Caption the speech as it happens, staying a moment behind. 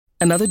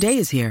Another day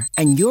is here,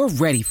 and you're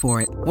ready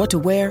for it. What to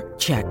wear?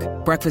 Check.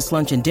 Breakfast,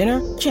 lunch, and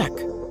dinner? Check.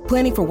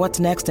 Planning for what's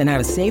next and how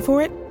to save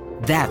for it?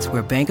 That's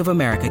where Bank of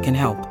America can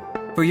help.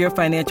 For your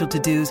financial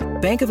to-dos,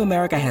 Bank of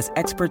America has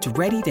experts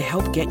ready to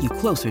help get you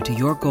closer to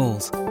your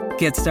goals.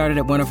 Get started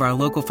at one of our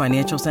local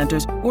financial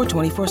centers or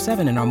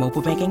 24/7 in our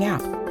mobile banking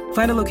app.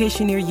 Find a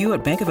location near you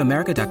at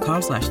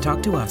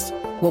bankofamerica.com/talktous.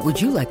 What would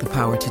you like the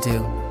power to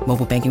do?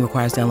 Mobile banking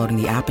requires downloading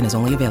the app and is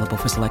only available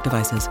for select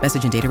devices.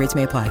 Message and data rates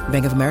may apply.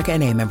 Bank of America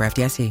N.A., member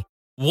FDIC.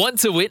 Want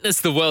to witness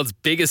the world's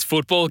biggest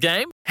football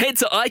game? Head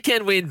to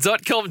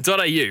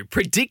iCanWin.com.au,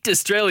 predict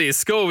Australia's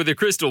score with a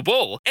crystal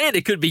ball, and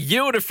it could be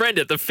you and a friend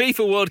at the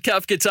FIFA World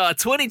Cup Qatar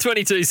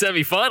 2022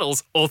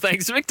 semi-finals, all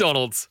thanks to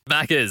McDonald's.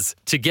 Maccas,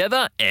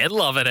 together and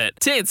loving it.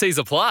 TNCs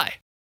apply.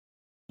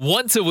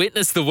 Want to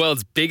witness the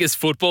world's biggest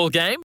football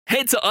game?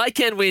 Head to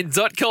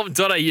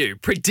iCanWin.com.au,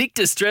 predict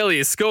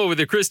Australia's score with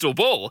a crystal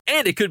ball,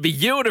 and it could be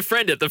you and a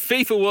friend at the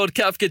FIFA World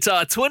Cup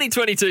Qatar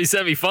 2022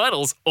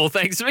 semi-finals, all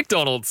thanks to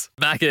McDonald's.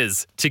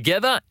 Maccas,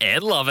 together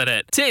and loving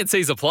it.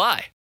 TNCs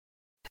apply.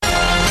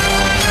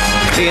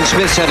 Ian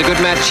Smith's had a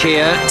good match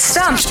here.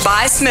 Stumped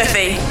by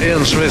Smithy.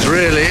 Ian Smith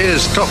really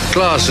is top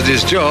class at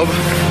his job.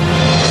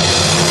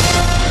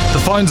 The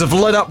phones have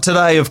lit up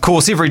today. Of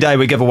course, every day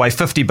we give away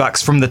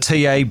 $50 from the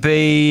TAB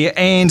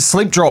and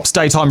Sleep Drops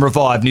Daytime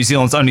Revive, New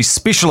Zealand's only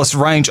specialist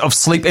range of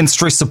sleep and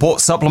stress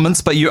support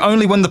supplements. But you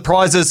only win the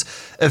prizes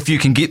if you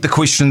can get the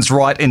questions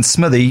right, and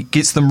Smithy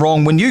gets them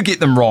wrong when you get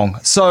them wrong.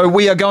 So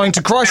we are going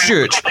to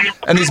Christchurch,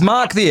 and there's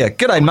Mark there.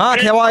 G'day,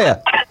 Mark. How are you?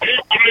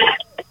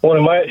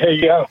 Morning, mate. How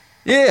you going?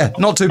 Yeah,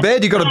 not too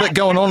bad. You got a bit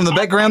going on in the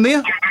background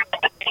there?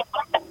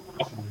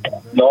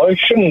 No,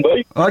 shouldn't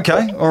be.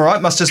 Okay, all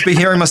right. Must just be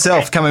hearing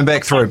myself coming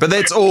back through. But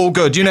that's all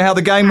good. You know how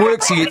the game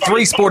works. You get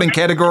 3 sporting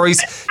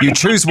categories. You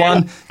choose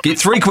one, get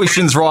 3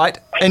 questions right,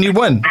 and you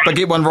win. But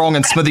get one wrong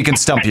and Smithy can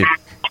stump you.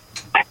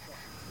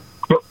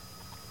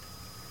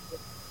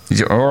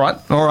 All right.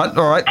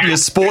 Your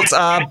sports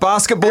are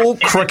basketball,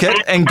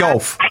 cricket, and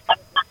golf.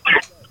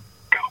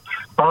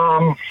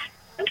 Gosh.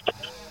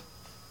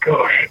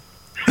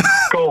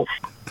 Golf.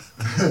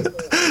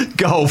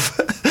 Golf.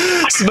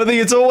 Smithy,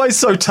 it's always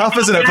so tough,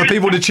 isn't it, for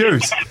people to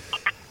choose?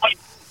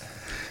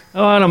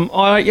 I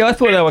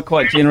thought they were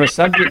quite generous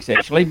subjects,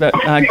 actually, but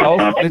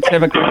golf, let's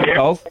have a crack at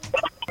golf.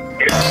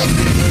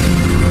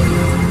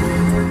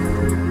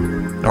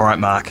 All right,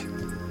 Mark.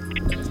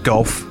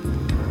 Golf.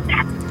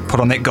 Put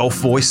on that golf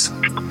voice.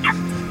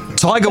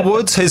 Tiger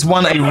Woods has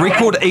won a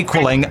record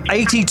equalling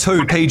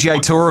 82 PGA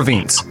Tour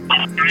events.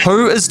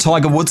 Who is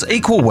Tiger Woods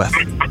equal with?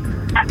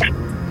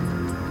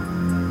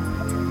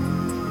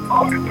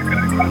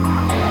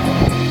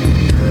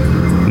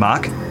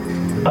 Mark?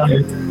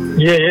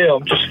 Yeah,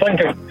 I'm just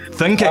thinking.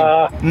 Thinking?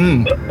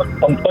 I'm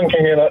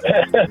thinking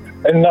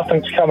and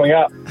nothing's coming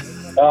up.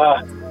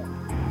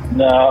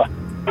 No.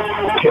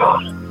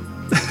 God.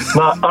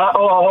 No,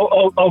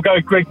 I'll go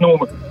Greg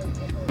Norman.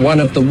 One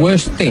of the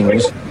worst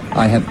things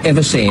I have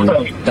ever seen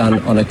done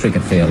on a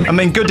cricket field. I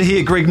mean, good to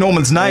hear Greg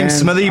Norman's name,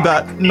 Smithy,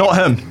 but not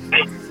him.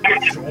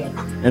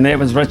 And that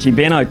was Richie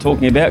Beno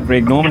talking about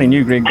Greg Norman. He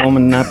knew Greg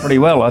Norman pretty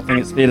well, I think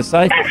it's fair to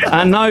say.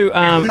 Mark,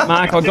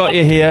 I got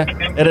you here.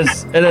 It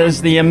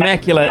is the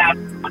immaculate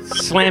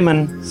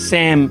slamming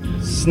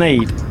Sam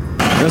Snead.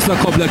 Just a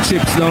couple of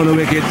chips down the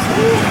wicket,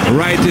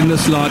 right in the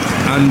slot,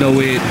 and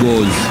away it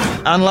goes.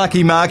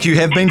 Unlucky, Mark, you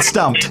have been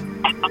stumped.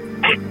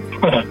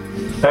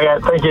 Okay,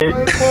 thank you.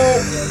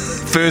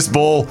 First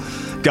ball,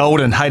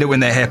 golden. Hate it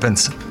when that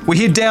happens. We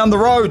head down the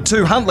road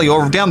to Huntly,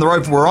 or down the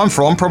road where I'm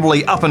from,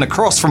 probably up and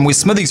across from where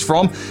Smithy's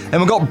from,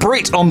 and we've got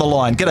Brett on the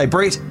line. G'day,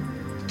 Brett.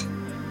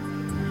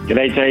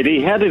 G'day,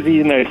 JD. How does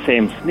he know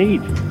Sam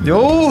Snead?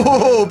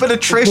 Oh, bit of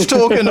trash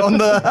talking on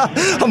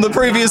the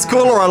previous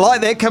caller. I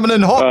like that, coming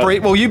in hot,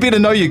 Brett. Well, you better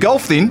know your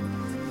golf then.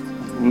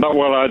 Not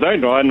well, I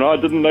don't. I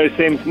didn't know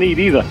Sam Snead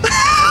either.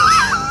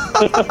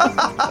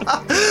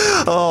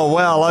 Oh,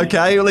 well,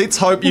 okay. Let's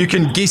hope you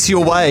can guess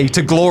your way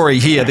to glory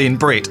here then,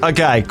 Brett.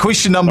 Okay,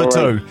 question number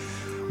 2.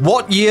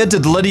 What year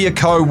did Lydia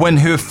Ko win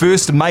her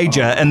first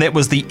major, and that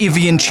was the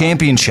Evian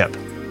Championship?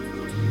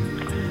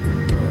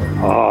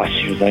 Oh,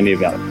 she was only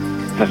about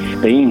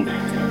 16.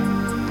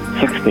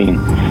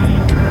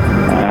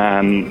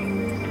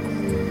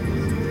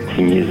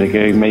 10 years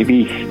ago,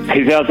 maybe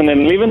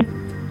 2011.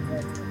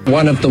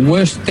 One of the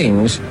worst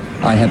things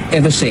I have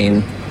ever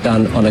seen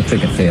done on a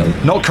cricket field.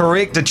 Not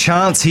correct. A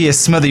chance here,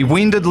 Smithy.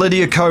 When did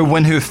Lydia Ko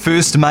win her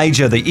first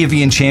major, the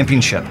Evian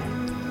Championship?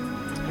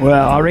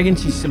 Well, I reckon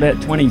she's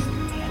about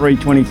 23,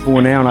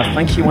 24 now, and I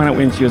think she won it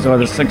when she was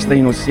either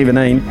 16 or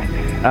 17.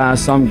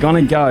 So I'm going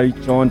to go,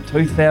 John,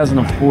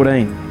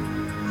 2014.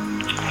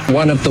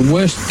 One of the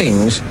worst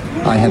things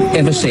I have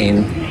ever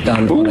seen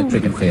done on a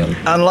cricket field.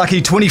 Unlucky,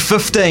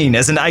 2015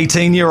 as an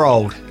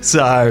 18-year-old.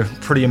 So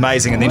pretty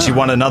amazing. And then she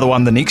won another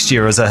one the next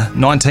year as a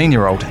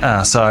 19-year-old.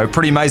 So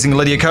pretty amazing,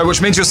 Lydia Ko,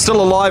 which means you're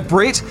still alive,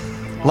 Brett.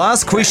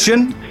 Last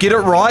question. Get it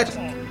right.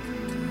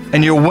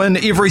 and you'll win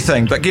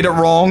everything, but get it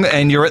wrong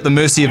and you're at the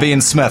mercy of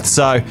Ian Smith.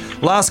 So,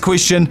 last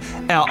question.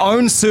 Our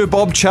own Sir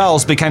Bob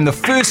Charles became the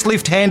first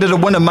left-hander to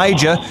win a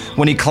major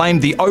when he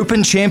claimed the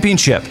Open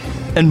Championship.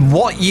 In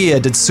what year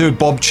did Sir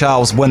Bob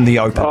Charles win the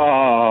Open?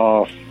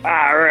 Oh,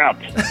 far out.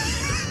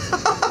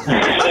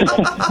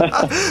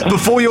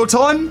 Before your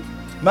time,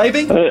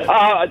 maybe?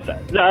 Yeah,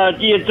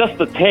 just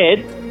a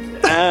tad.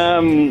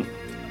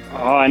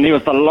 And he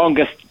was the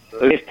longest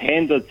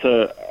left-hander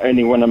to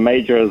only win a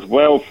major as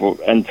well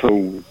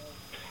until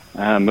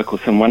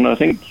Mickelson won, I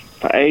think,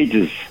 for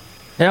ages.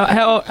 Can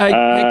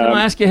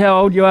I ask you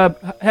how old you are?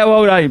 How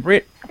old are you,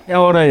 Brett?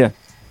 How old are you?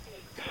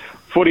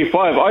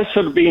 45. I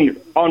should have been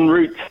en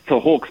route to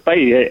Hawke's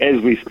Bay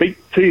as we speak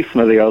too,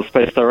 Smithy. I was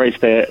supposed to race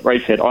at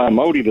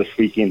Iamoldi this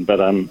weekend, but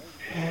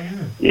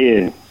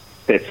yeah,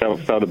 that fell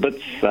to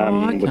bits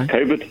with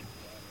COVID.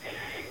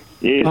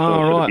 Yeah.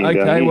 Right.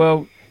 Okay.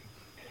 Well,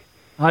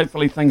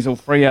 hopefully things will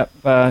free up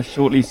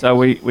shortly, so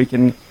we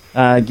can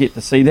get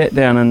to see that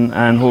down in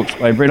Hawke's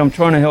Bay. Brett, I'm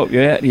trying to help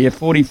you out here.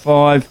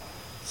 45.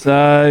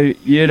 So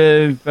you'd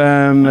have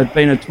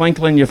been a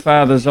twinkle in your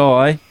father's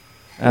eye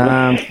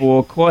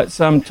for quite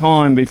some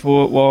time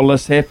while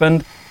this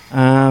happened.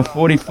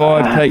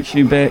 45 takes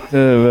you back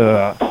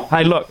to...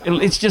 hey, look,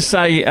 let's just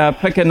say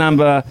pick a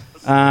number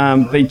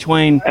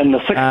between... In the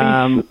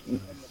 60s?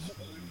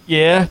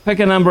 Yeah, pick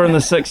a number in the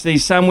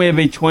 60s, somewhere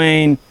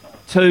between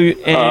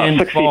 2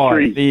 and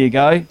 5. There you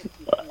go.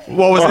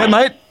 What was that,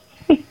 mate?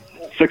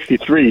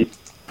 63.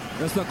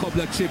 Just a couple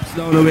of chips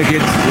down the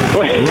wicket,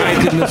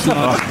 right in the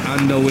slot,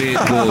 and away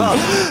it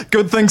goes.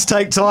 Good things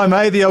take time,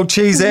 eh? The old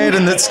cheese ad,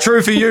 and that's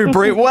true for you,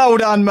 Brett. Well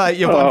done, mate.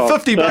 You've won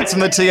 $50 from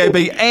the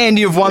TAB, and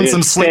you've won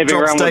some Sleep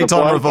Drops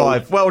Daytime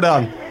Revive. Well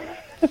done.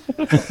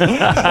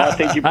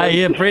 Thank you,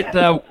 hey, yeah, Brett,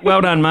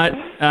 well done, mate.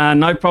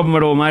 No problem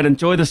at all, mate.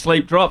 Enjoy the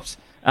Sleep Drops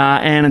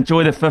and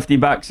enjoy the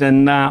 $50.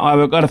 And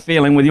I've got a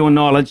feeling with your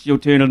knowledge, you'll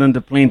turn it into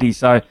plenty.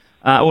 So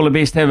all the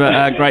best. Have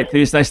a great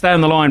Thursday. Stay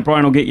on the line.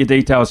 Brian will get your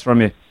details from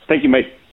you. Thank you, mate.